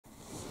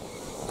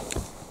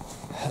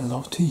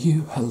hello to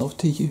you, hello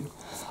to you.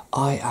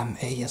 I am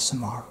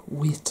ASMR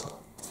Weetle,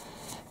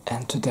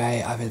 and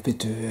today I will be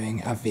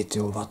doing a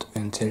video that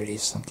until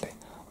recently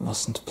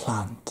wasn't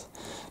planned,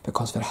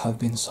 because there have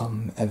been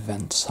some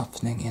events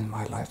happening in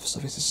my life, so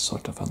this is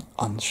sort of an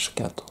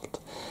unscheduled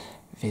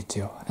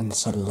video, and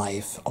it's a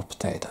live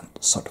update and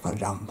sort of a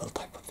ramble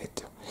type of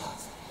video.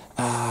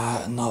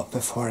 Now,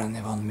 before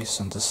anyone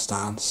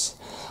misunderstands,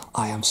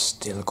 I am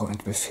still going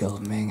to be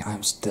filming, I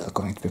am still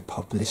going to be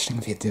publishing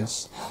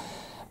videos.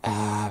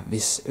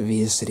 These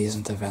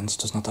recent events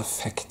does not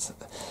affect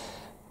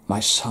my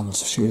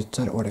channel's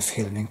future or the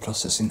filming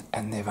process in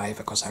any way,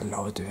 because I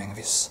love doing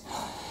this,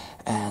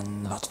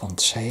 and that won't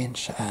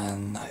change.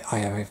 And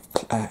I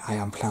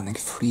am planning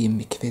 3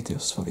 mic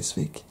videos for this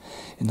week.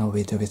 You know,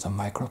 video with a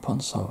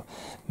microphone, so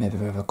maybe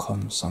there will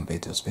come some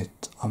videos with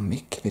a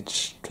mic,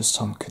 which to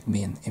some could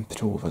mean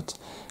improved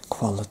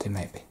quality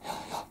maybe.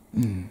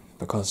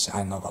 Because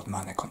I know what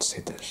many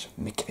consider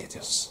mic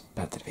videos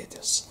better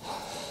videos.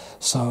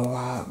 So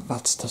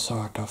that's the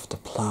sort of the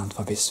plan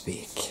for this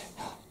week.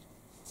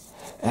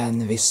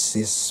 And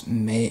this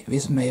may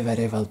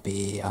very well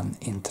be an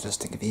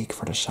interesting week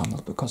for the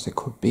channel, because it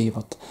could be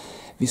that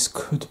this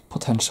could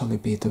potentially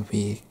be the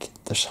week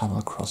the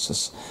channel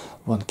crosses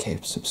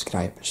 1K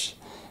subscribers.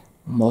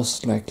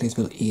 Most likely it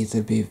will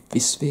either be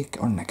this week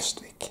or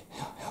next week.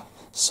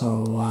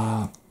 So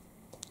I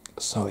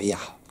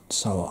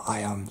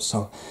am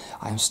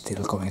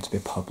still going to be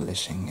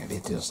publishing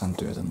videos and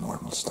do the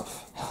normal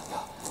stuff.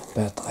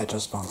 But I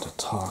just want to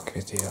talk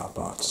with you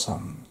about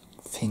some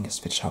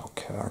things which have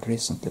occurred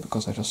recently,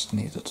 because I just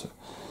needed to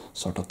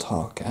sort of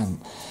talk,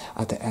 and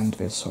at the end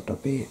we'll sort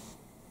of be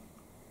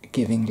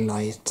giving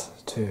light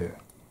to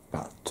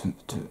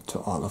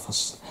all of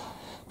us,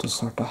 to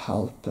sort of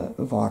help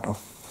ward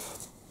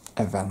off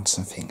events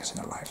and things in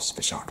our lives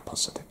which aren't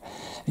positive.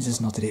 This is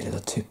not really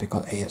the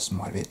typical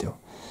ASMR video.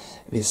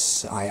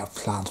 I have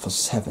planned for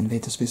 7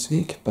 videos this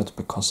week, but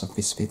because of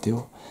this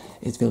video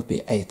it will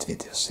be 8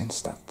 videos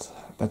instead.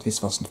 But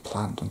this wasn't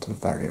planned until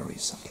very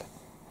recently.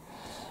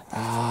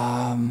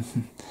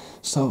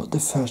 So the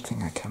first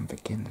thing I can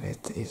begin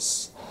with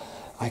is,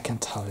 I can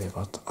tell you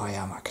that I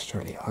am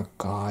actually a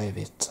guy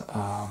with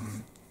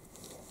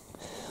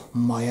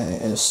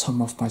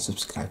some of my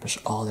subscribers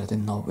already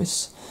know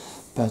this,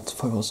 but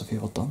for those of you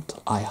who don't,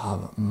 I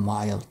have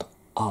mild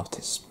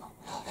autism.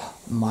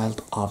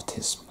 Mild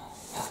autism.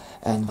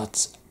 And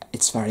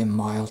it's very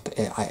mild.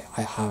 I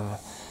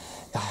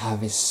have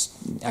this,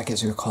 I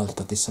guess you could call it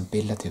a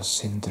disability or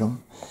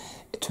syndrome.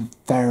 To a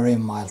very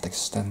mild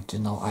extent, you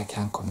know, I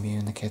can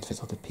communicate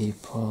with other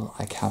people,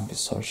 I can be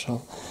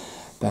social,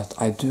 but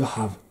I do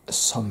have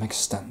some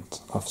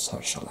extent of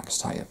social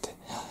anxiety.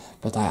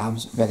 But I am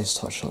very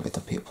social with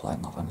the people I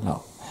know and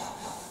love.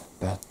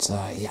 But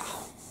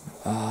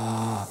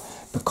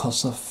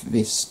because of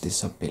this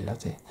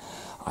disability,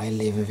 I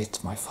live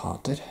with my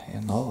father, you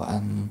know,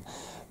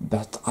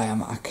 but I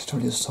am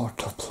actually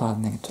sort of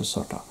planning to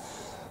sort of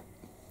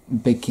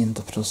begin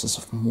the process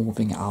of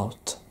moving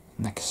out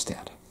next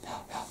year.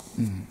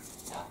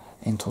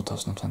 In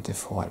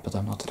 2024, but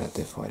I'm not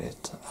ready for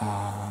it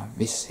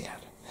this year.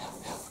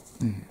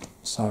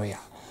 So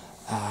yeah,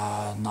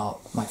 now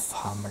my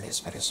family is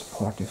very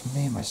supportive of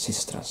me. My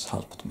sister has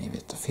helped me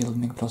with the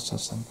filming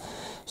process and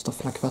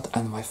stuff like that,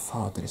 and my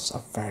father is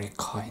a very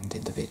kind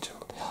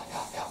individual.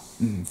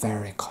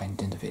 Very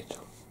kind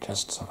individual,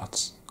 just so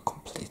that's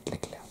completely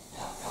clear.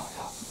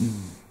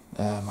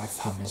 My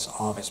family has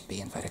always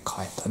been very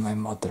kind, and my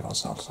mother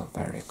was also a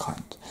very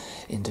kind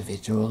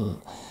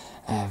individual.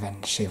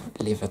 When she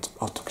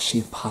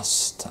she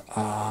passed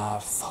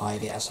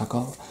 5 years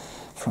ago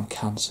from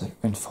cancer,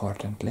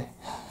 unfortunately.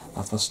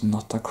 That was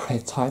not a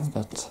great time,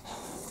 but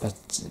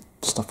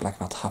stuff like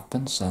that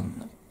happens,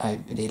 and I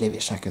really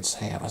wish I could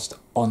say I was the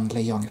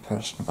only young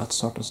person that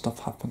sort of stuff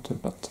happened to,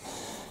 but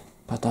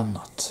I'm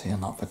not, you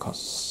know,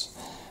 because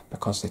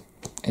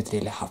it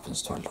really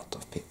happens to a lot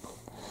of people.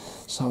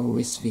 So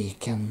this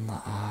weekend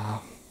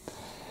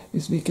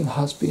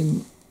has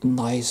been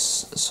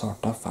nice,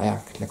 sort of. I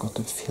actually got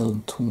to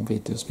film 2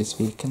 videos this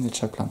weekend,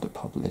 which I plan to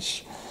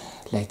publish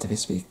later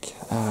this week.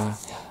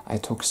 I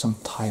took some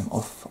time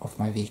off of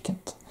my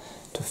weekend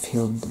to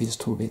film these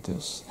 2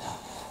 videos.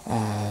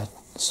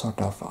 Sort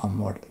of a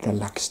more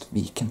relaxed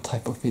weekend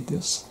type of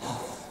videos.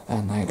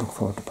 And I look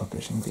forward to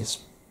publishing this.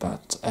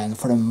 And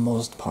for the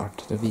most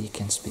part, the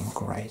weekend's been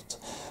great.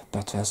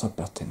 But there's a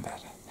but in there.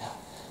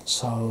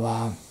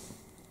 So,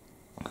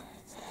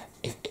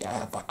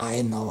 but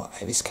I know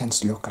this can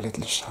look a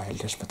little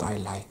childish, but I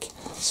like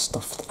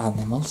stuffed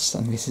animals,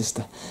 and this is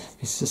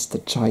the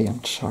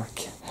giant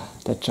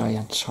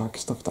shark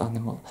stuffed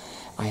animal.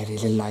 I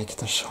really like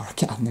the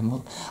shark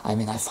animal. I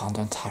mean, I found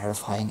them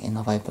terrifying in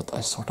a way, but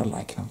I sort of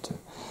like them too.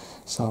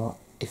 So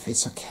if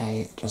it's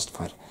okay, just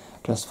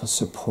for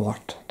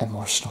support,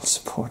 emotional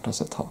support,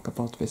 as I talk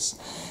about this,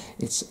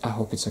 I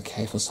hope it's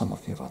okay for some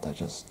of you that I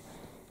just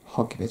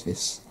hug with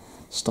this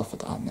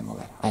stuffed animal.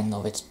 I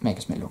know it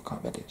makes me look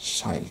very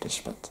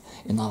childish, but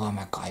now I'm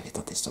a guy with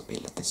a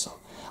disability, so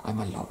I'm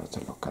allowed to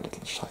look a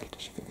little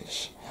childish if you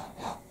wish.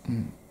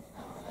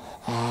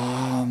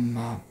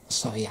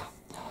 So yeah,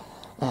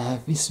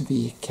 this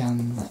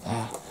weekend,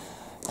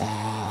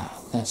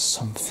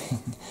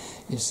 something,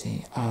 you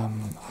see,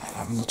 I'm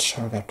not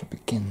sure where to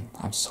begin.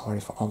 I'm sorry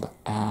for all the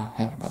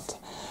here, but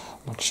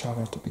I'm not sure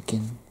where to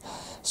begin.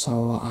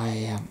 So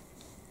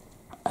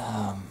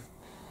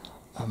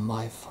my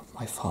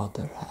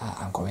father,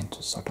 I'm going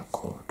to sort of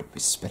go to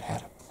whisper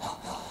here.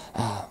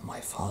 My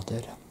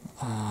father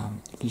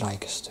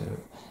likes to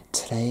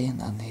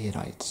train, and he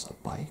rides a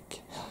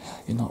bike.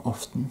 You know,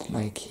 often,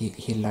 like,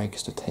 he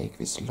likes to take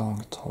these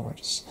long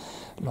tours,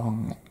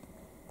 long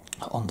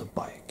on the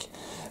bike.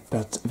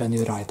 But when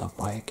you ride a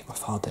bike, my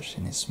father's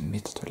in his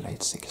mid to late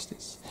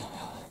 60s.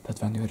 But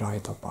when you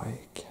ride a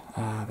bike,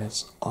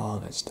 there's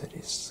always the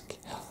risk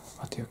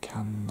that you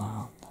can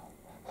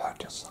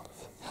hurt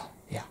yourself.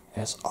 Yeah,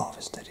 there's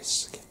always the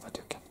risk that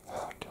you can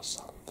hurt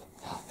yourself.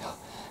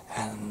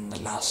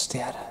 And last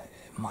year,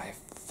 my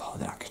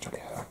father actually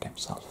hurt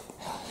himself.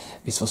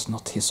 This was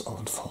not his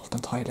own fault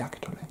entirely,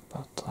 actually,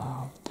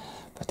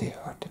 but he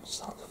hurt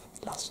himself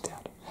last year.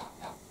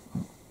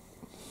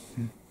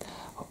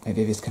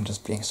 Maybe we can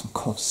just bring some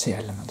cozy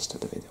elements to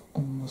the video.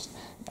 Almost,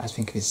 I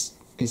think this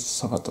is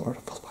so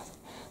adorable, but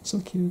so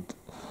cute.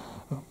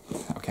 Oh,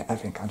 okay, I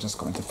think I'm just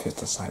going to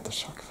put aside the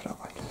shock for a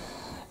while.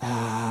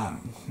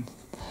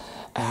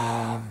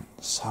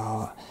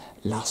 So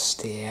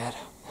last year,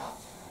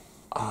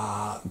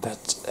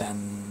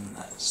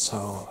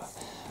 so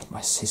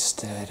my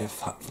sister,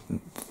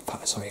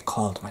 so he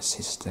called my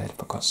sister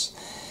because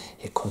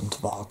he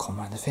couldn't walk or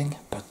anything,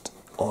 but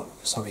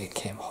so he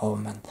came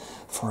home, and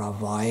for a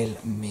while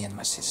me and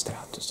my sister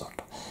had to sort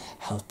of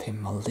help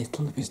him a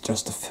little with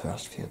just the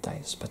first few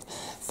days, but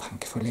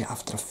thankfully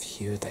after a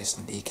few days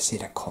and weeks he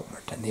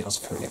recovered and he was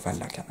fully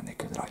well again and he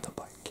could ride a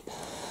bike.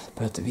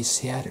 But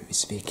this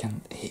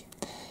weekend he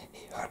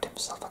hurt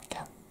himself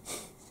again.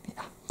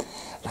 Yeah,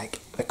 like,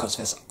 because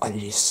there's a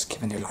risk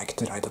when you like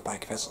to ride a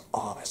bike, there's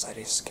always a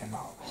risk, you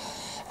know.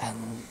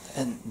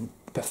 And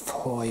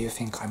before you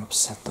think I'm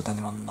upset at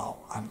anyone, no,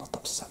 I'm not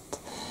upset.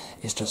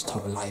 It's just how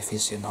life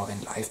is, you know.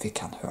 In life we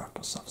can hurt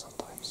ourselves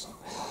sometimes.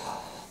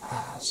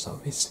 So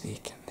this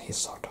weekend he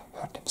sort of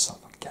hurt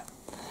himself again.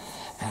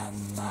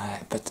 And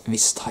but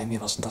this time he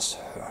wasn't as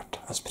hurt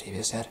as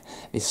previous year.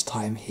 This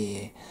time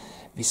he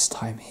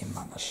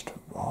managed to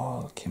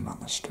walk. He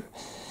managed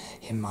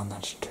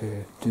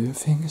to do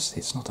things.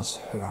 He's not as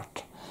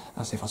hurt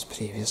as he was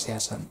previous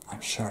years, and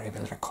I'm sure he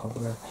will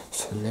recover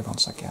fully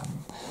once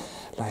again.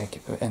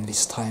 Like, and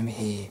this time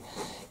he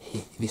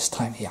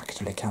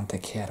actually can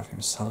take care of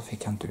himself. He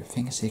can do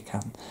things. He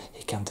can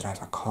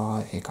drive a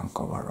car. He can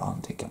go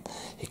around. He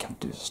can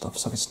do stuff.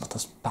 So it's not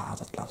as bad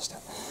as last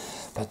year.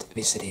 But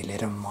this really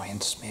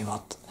reminds me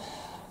what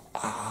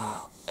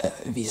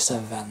these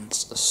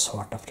events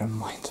sort of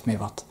remind me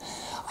what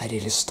I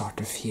really start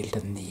to feel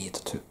the need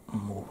to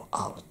move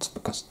out,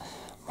 because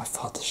my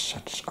father's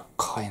such a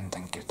kind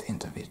and good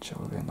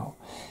individual, you know.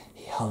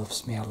 He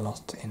helps me a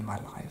lot in my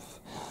life.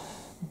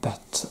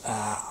 But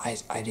I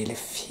really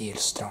feel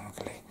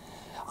strongly.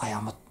 I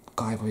am a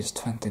guy who is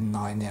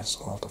 29 years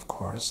old, of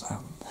course,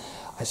 and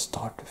I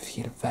start to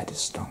feel very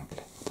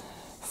strongly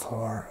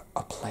for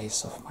a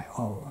place of my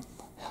own,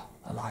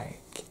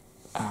 like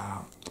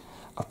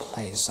a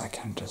place I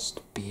can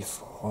just be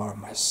for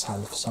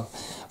myself. So,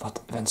 but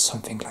when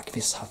something like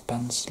this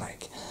happens,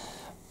 like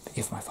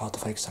if my father,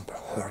 for example,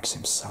 hurts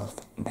himself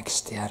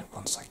next year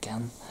once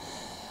again,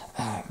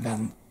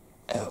 then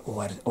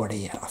or the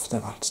year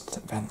afterwards,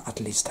 when at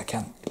least I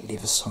can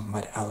live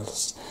somewhere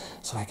else,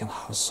 so I can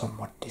have some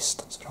more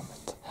distance from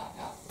it,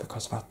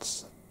 because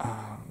that's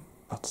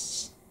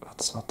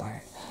what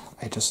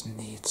I just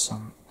need,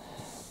 some,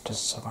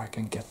 just so I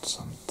can get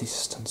some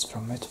distance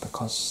from it,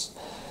 because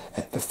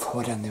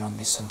before anyone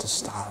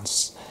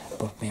misunderstands,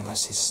 both me and my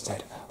sister,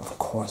 of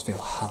course, will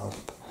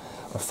help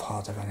our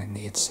father when he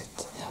needs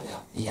it.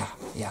 Yeah,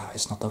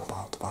 it's not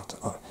about that.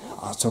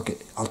 I'll talk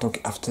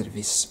after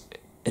this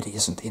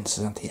recent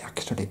incident. He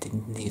actually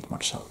didn't need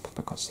much help,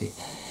 because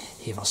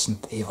he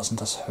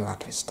wasn't as hurt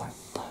this time.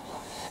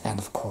 And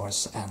of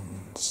course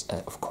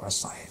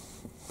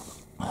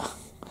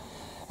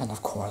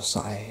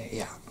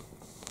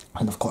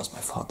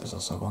my father is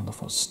also one of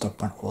those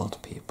stubborn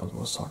old people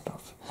who sort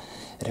of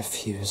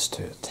refuse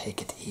to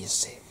take it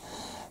easy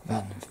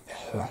when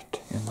hurt,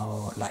 you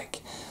know.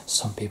 Like,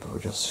 some people who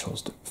just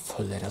chose to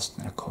fully rest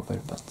and recover,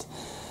 but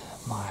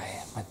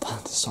my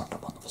dad is sort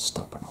of one of the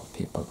stubborn old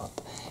people,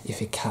 but if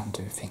he can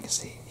do things,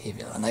 he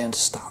will. And I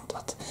understand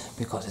that,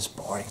 because it's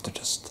boring to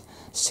just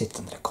sit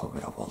and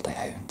recover all day.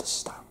 I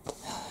understand.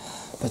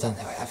 But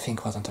anyway, I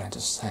think what I'm trying to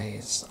say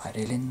is I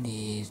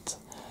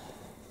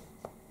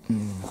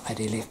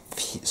really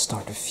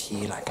start to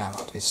feel like I'm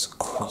at this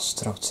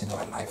crossroads in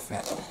my life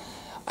where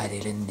I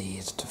really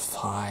need to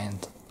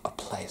find a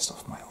place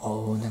of my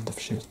own in the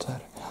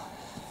future.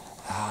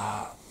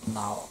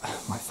 Now,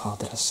 my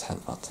father has said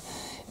that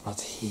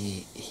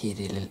he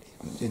really,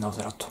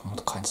 there are two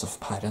kinds of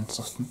parents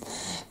often.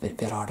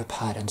 There are the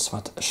parents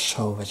that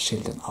show the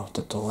children out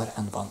the door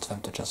and want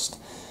them to just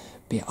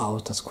be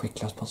out as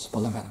quickly as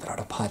possible, and then there are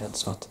the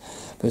parents that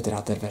would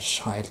rather their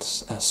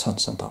child's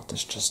sons and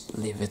daughters just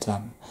live with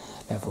them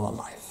their whole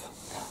life.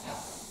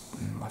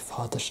 My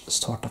father's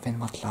sort of in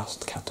that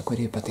last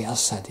category, but he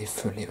has said he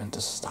fully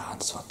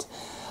understands that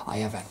I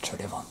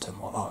eventually want to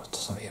move out,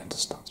 so he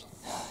understands.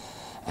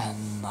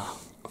 And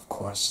of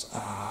course,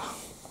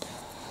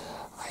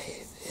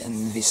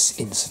 in this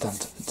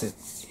incident,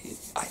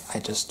 I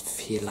just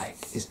feel like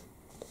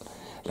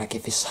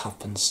if this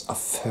happens a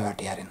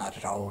third year in a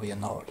row,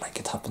 like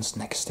it happens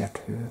next year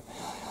too,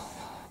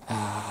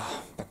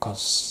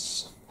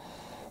 because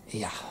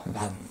yeah,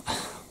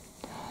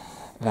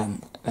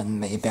 then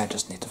maybe I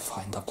just need to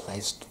find a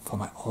place for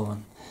my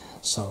own,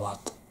 so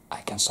that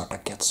I can sort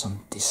of get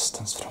some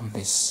distance from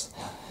this,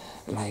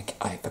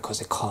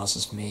 because it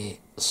causes me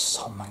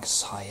some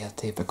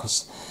anxiety,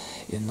 because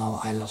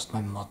I lost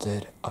my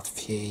mother a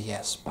few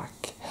years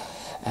back,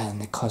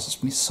 and it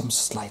causes me some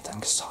slight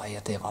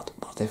anxiety. What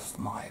if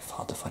my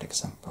father, for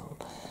example,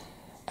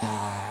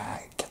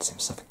 gets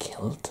himself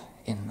killed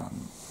in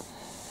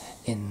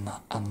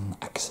an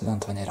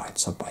accident when he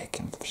rides a bike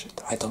in the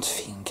future? I don't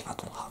think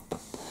that will happen.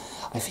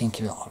 I think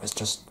he will always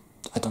just,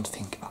 I don't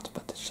think that,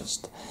 but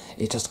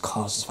it just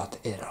causes that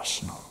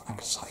irrational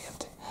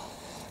anxiety.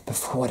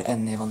 Before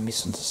anyone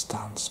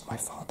misunderstands, my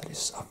father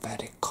is a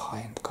very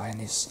kind guy, and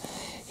he's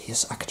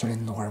actually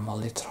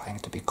normally trying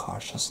to be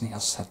cautious, and he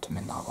has said to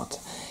me now that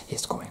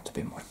he's going to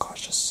be more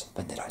cautious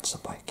when he rides a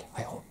bike.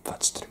 I hope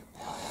that's true.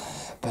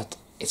 But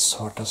it's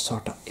sort of,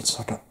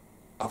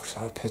 how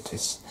shall I put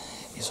this?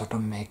 It sort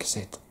of makes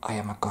it, I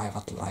am a guy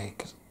that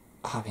likes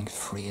having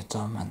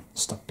freedom and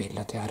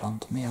stability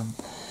around me, and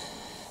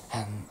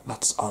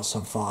that's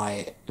also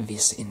why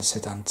these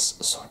incidents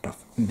sort of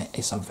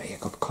is a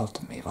wake-up call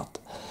to me that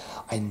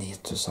I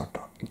need to sort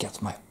of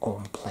get my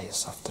own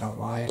place after a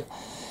while.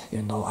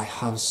 I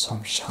have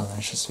some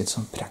challenges with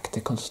some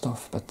practical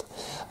stuff, but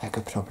I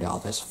could probably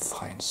always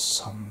find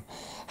some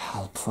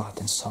help for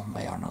it in some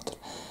way or another.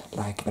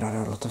 Like, there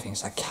are a lot of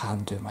things I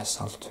can do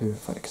myself too,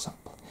 for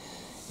example.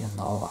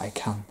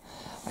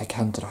 I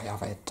can dry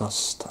away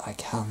dust, I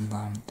can do,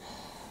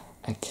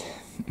 I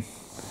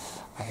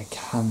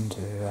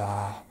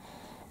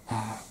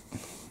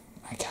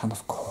can,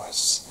 of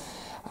course,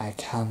 I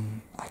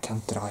can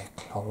dry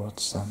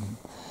clothes, and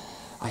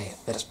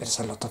there's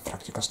a lot of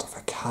practical stuff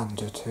I can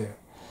do too.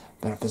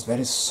 There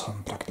is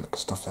some practical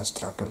stuff I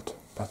struggled,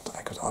 but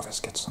I could always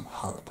get some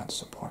help and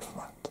support for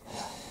that,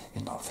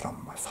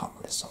 from my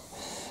family. So,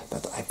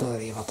 but I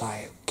believe that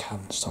I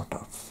can sort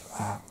of,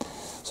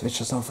 so it's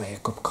just a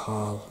wake-up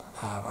call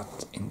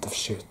that in the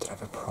future I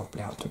will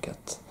probably have to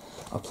get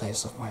a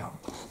place of my own.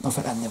 Not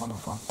for anyone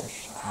who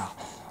wonders,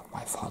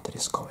 my father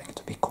is going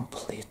to be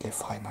completely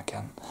fine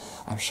again.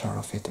 I'm sure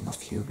of it in a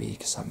few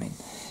weeks. I mean,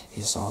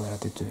 he's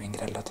already doing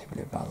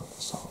relatively well,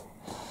 so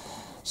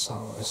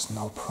there's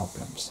no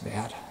problems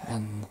there.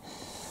 And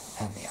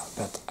yeah,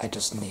 but I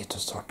just need to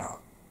sort of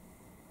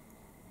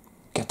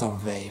get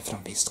away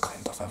from these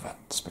kind of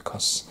events,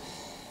 because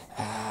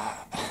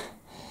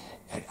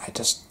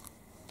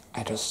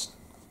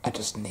I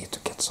just need to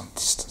get some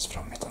distance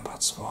from it, and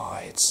that's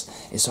why it's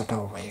sort of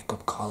a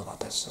wake-up call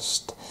that is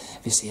just,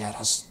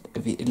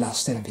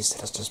 last year and this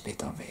year has just been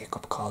a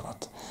wake-up call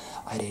that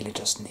I really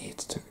just need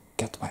to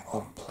get my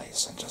own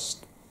place and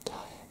just,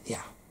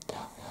 yeah,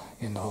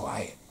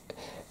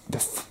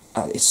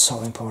 it's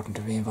so important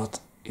to me that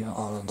you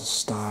all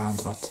understand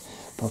that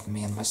both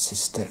me and my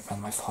sister,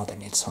 when my father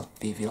needs help,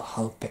 we will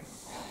help him.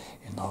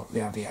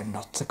 We are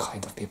not the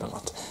kind of people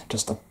that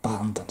just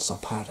abandons our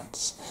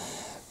parents.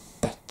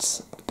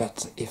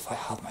 But if I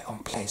had my own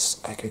place,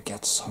 I could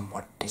get some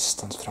more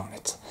distance from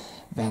it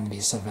when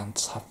these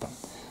events happen,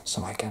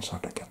 so I can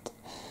sort of get,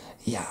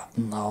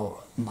 now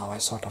I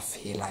sort of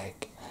feel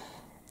like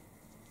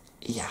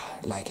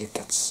it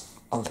gets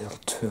a little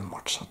too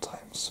much at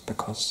times,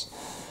 because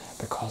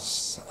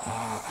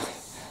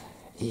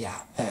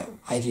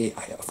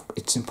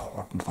it's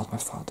important that my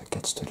father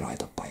gets to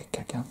ride a bike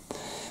again,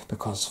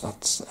 because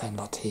and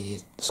that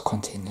he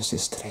continues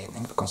his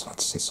training, because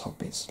that's his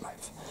hobby, his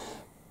life.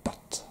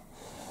 But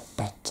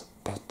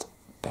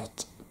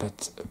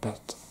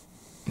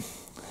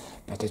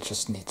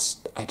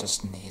I just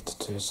need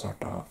to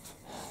sort of,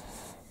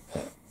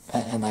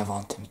 and I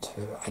want him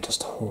to, I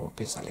just hope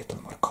he's a little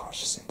more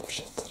cautious in the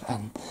future,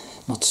 and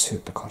not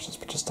super cautious,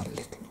 but just a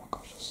little more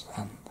cautious,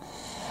 and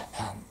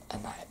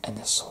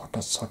it sort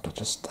of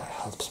just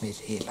helps me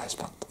realize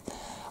that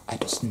I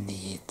just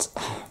need to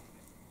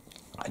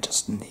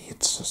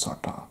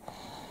sort of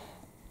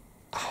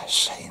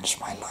change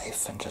my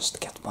life and just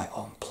get my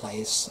own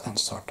place, and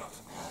sort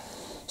of,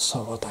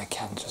 so that I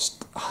can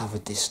just have a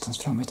distance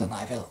from it. And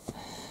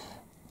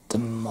the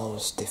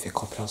most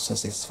difficult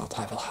process is that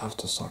I will have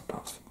to sort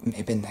of,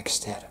 maybe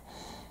next year,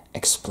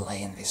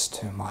 explain this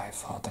to my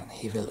father, and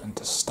he will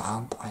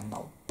understand, I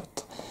know,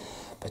 but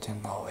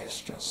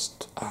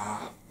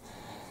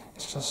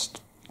it's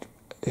just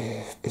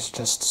it's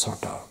just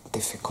sort of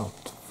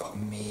difficult for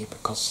me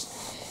because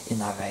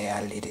in a way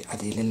I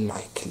really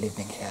like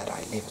living here.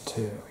 I live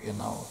too, you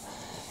know,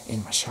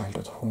 in my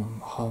childhood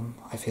home.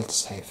 I feel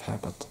safe here,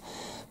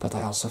 but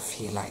I also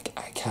feel like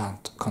I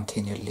can't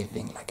continue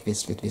living like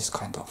this with this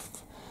kind of.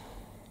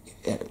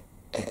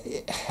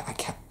 I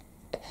can't.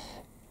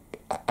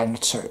 I'm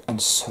not sure.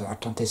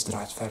 Uncertain is the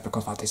right word,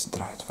 because what is the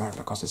right word?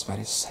 Because it's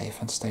very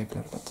safe and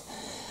stable, but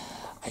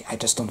I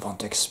just don't want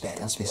to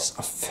experience this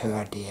a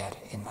third year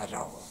in a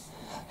row.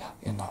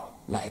 You know,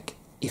 like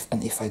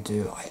if I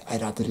do,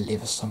 I'd rather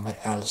live somewhere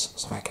else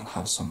so I can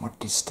have some more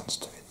distance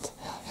to it.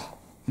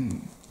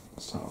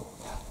 So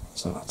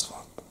that's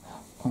what.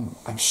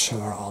 I'm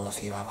sure all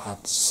of you have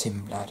had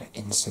similar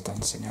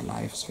incidents in your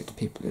lives with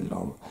people you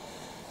love,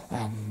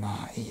 and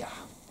yeah,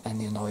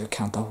 and you know you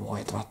can't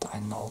avoid what I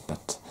know,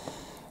 but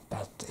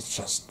it's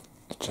just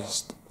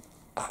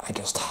I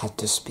just had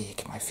to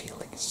speak my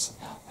feelings.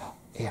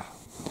 Yeah.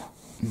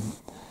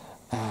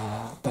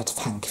 But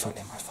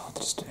thankfully my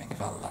father is doing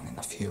well, and in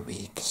a few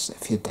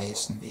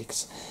days and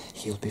weeks,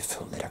 he'll be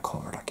fully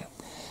recovered again.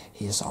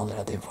 He is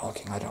already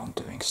walking around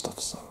doing stuff,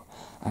 so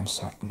I'm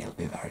certain he'll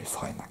be very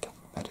fine again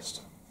very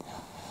soon.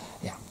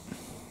 Yeah.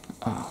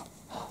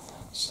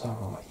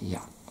 So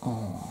yeah.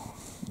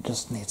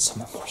 Just need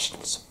some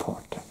emotional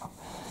support, you know.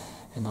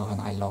 You know, and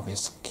I love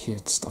his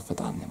cute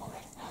stuffed animal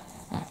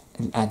here.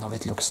 I know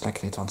it looks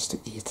like it wants to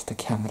eat the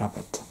camera,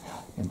 but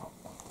you know.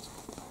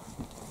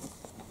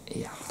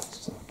 Yeah,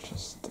 so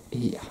just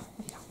yeah.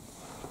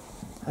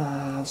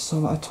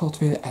 So I thought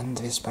we'd end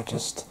this by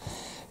just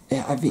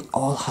we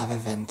all have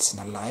events in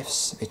our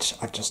lives which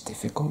are just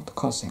difficult,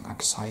 causing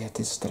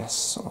anxiety,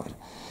 stress, or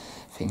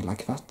thing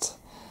like that.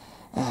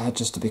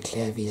 Just to be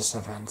clear, these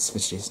events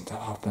which recently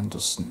happened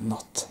does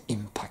not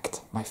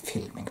impact my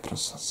filming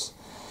process.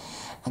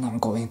 And I'm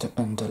going to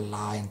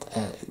underline,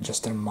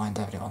 just to remind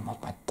everyone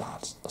that my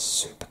dad's a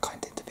super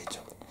kind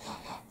individual.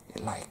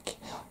 Like,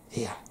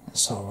 yeah,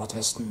 so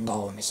there's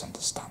no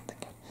misunderstanding.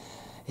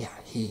 Yeah,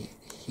 he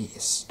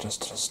is,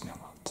 just trust me on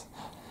that.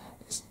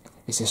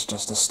 This is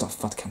just the stuff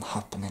that can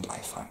happen in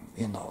life.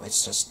 You know,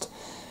 it's just,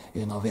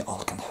 you know, we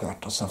all can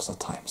hurt ourselves at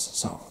times.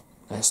 So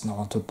there's no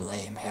one to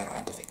blame here or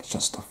anything. It's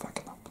just stuff that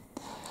can happen.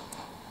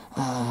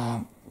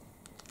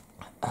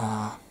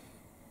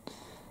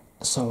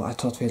 So I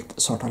thought we'd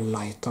sort of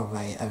light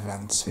away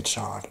events which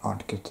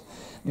aren't good.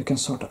 You can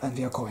sort of, and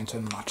we are going to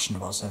imagine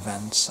those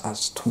events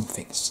as two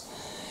things.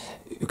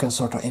 You can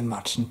sort of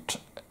imagine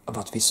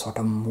that we sort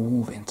of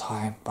move in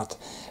time, but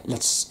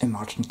let's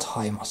imagine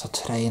time as a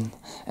train,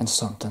 and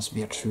sometimes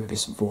we are through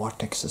these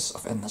vortexes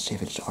of energy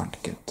which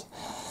aren't good.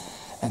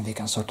 And we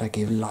can sort of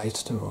give light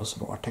to those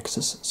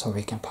vortexes so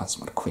we can pass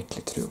more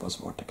quickly through those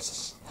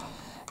vortexes.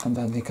 And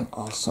then we can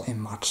also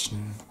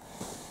imagine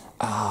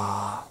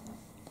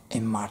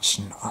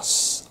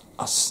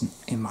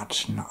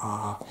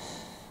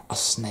a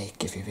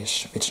snake, if you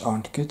wish, which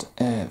aren't good.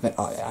 But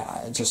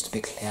just to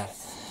be clear,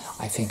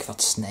 I think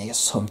that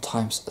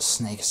sometimes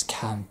snakes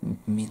can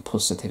mean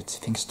positive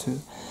things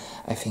too.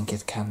 I think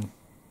it can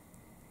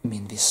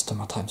mean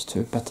wisdom at times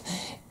too, but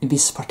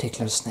this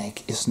particular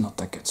snake is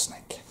not a good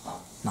snake.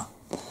 No.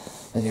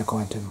 But we are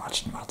going to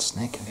imagine that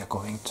snake, and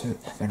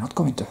we're not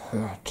going to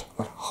hurt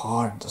or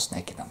harm the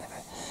snake in any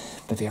way,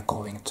 but we are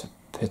going to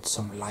put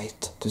some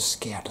light to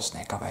scare the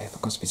snake away,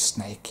 because this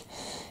snake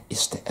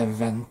is the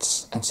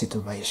events and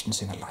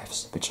situations in our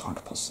lives which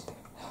aren't positive.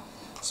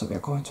 So we are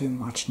going to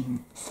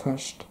imagine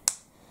first,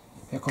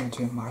 we are going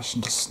to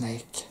imagine the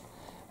snake,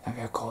 and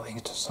we are going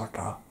to sort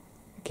of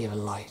give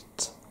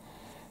light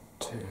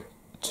to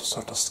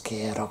sort of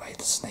scare away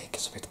the snake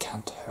so it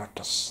can't hurt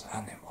us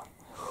anymore.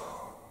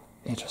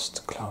 You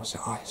just close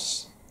your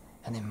eyes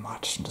and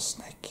imagine the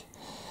snake,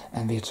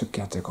 and we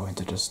together are going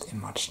to just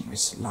imagine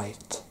this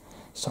light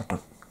sort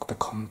of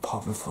become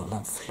powerful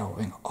and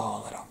flowing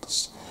all around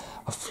us.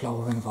 A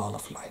flowing wall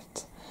of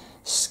light,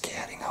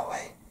 scaring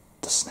away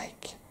the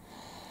snake,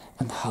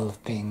 and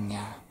helping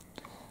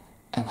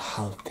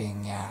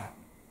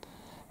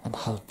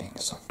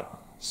sort of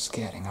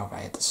scaring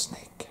away the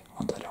snake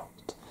on the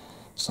road,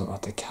 so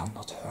that it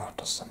cannot hurt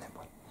us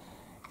anymore.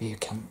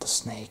 The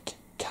snake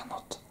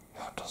cannot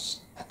hurt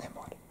us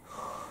anymore.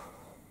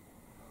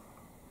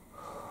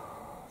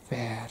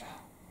 There.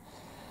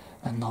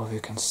 And now you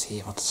can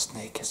see what the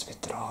snake is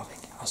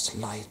withdrawing as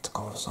light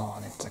goes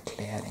on into the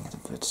clearing, the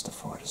woods, the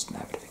forest,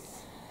 and everything.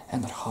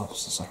 And our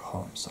houses, our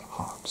homes, our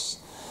hearts,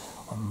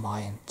 our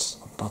minds,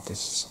 our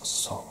bodies, our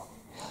soul.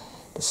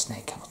 The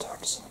snake cannot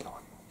hurt us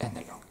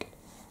any longer.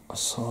 Our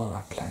soul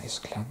is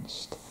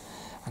cleansed,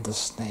 and the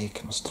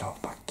snake must draw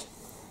back.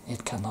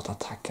 It cannot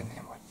attack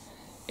anymore.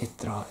 It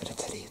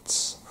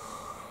retreats.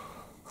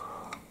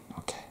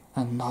 Okay,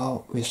 and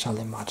now we shall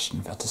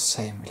imagine that the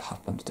same will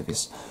happen to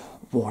this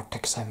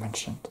vortex I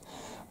mentioned.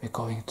 We're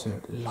going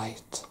to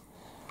light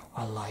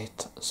a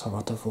light so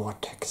that the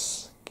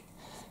vortex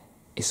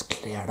is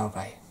cleared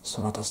away,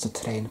 so that as the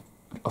train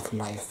of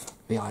life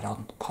we are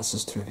on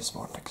passes through this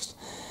vortex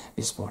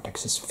is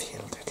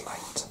filled with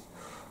light.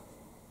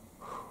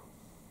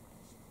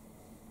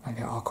 and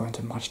we are going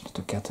to imagine it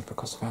together,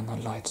 because when the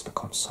lights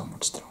become so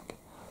much stronger.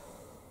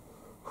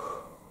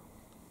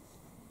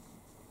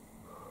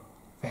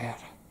 Where?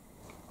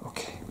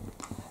 Okay.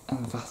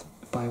 And that,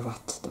 by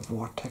that the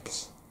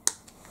vortex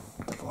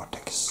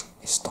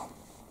is done.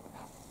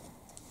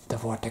 The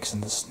vortex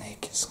and the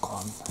snake is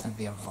gone, and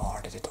we have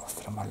warded it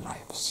off from our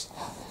lives.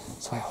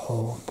 So I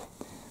hope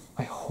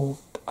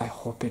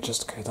you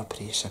just could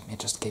appreciate me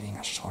just giving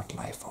a short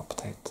life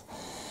update.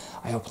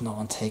 I hope no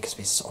one takes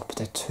this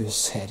update too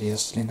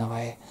seriously in a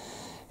way.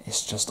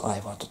 It's just I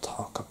want to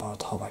talk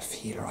about how I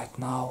feel right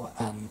now,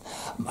 and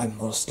I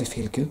mostly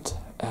feel good,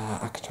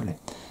 actually.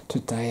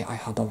 Today I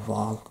had a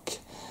walk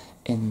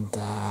in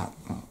the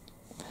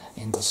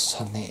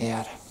sunny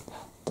air.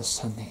 The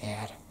sunny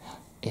air.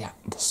 Yeah,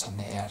 the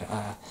sunny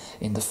air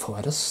in the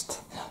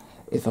forest.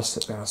 There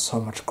was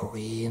so much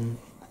green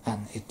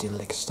and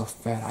idyllic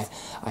stuff there.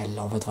 I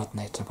loved that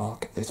nature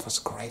walk. It was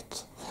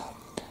great.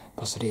 It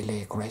was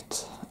really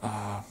great.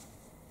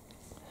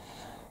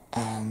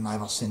 And I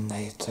was in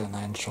nature and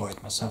I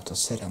enjoyed myself to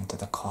sit into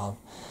the calm.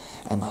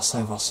 And as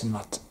I was in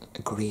that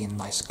green,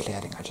 nice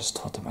clearing, I just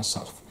thought to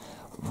myself,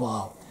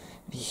 wow,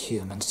 we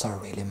humans are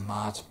really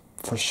mad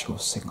for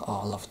choosing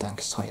all of the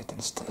anxiety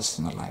and stress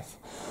in our life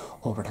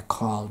over the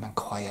calm and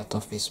quiet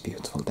of these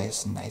beautiful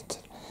days in nature.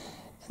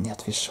 And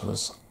yet we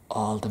choose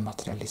all the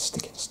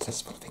materialistic and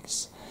stressful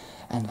things.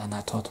 And then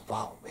I thought,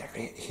 wow,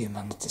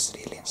 humanity is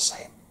really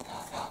insane.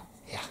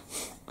 Yeah.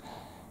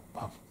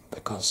 Well,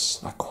 because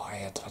that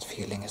quiet, that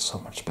feeling is so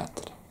much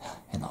better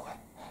in a way.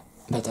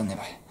 But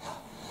anyway.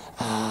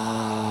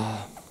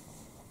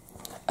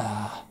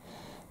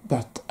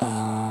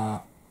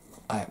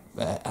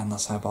 And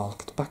as I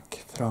walked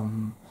back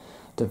from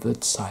the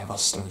woods, I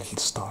was a little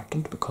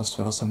startled, because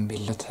there was a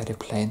military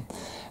plane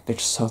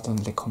which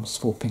suddenly comes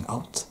swooping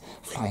out,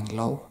 flying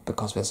low,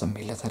 because there's a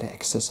military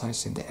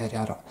exercise in the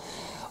area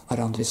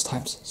around these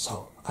times.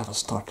 So I was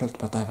startled,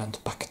 but I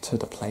went back to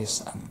the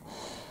place and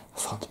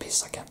found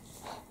peace again.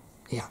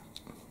 Yeah.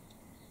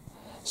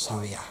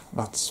 So yeah,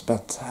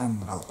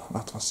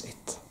 that was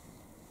it.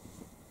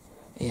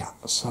 Yeah,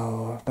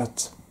 so,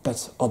 but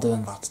other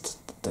than that,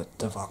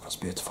 the walk was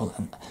beautiful,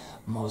 and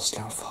mostly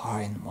I'm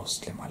fine,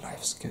 mostly my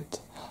life's good.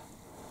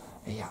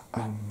 Yeah,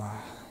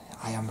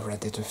 I am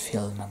ready to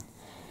film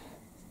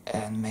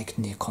and make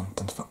new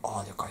content for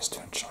all you guys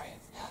to enjoy.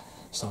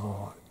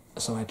 So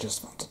I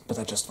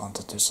just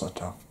wanted to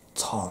sort of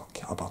talk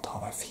about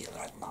how I feel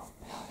right now.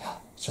 Yeah,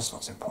 it's just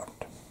what's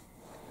important.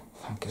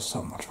 Thank you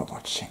so much for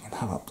watching, and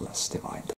have a blessed divine day.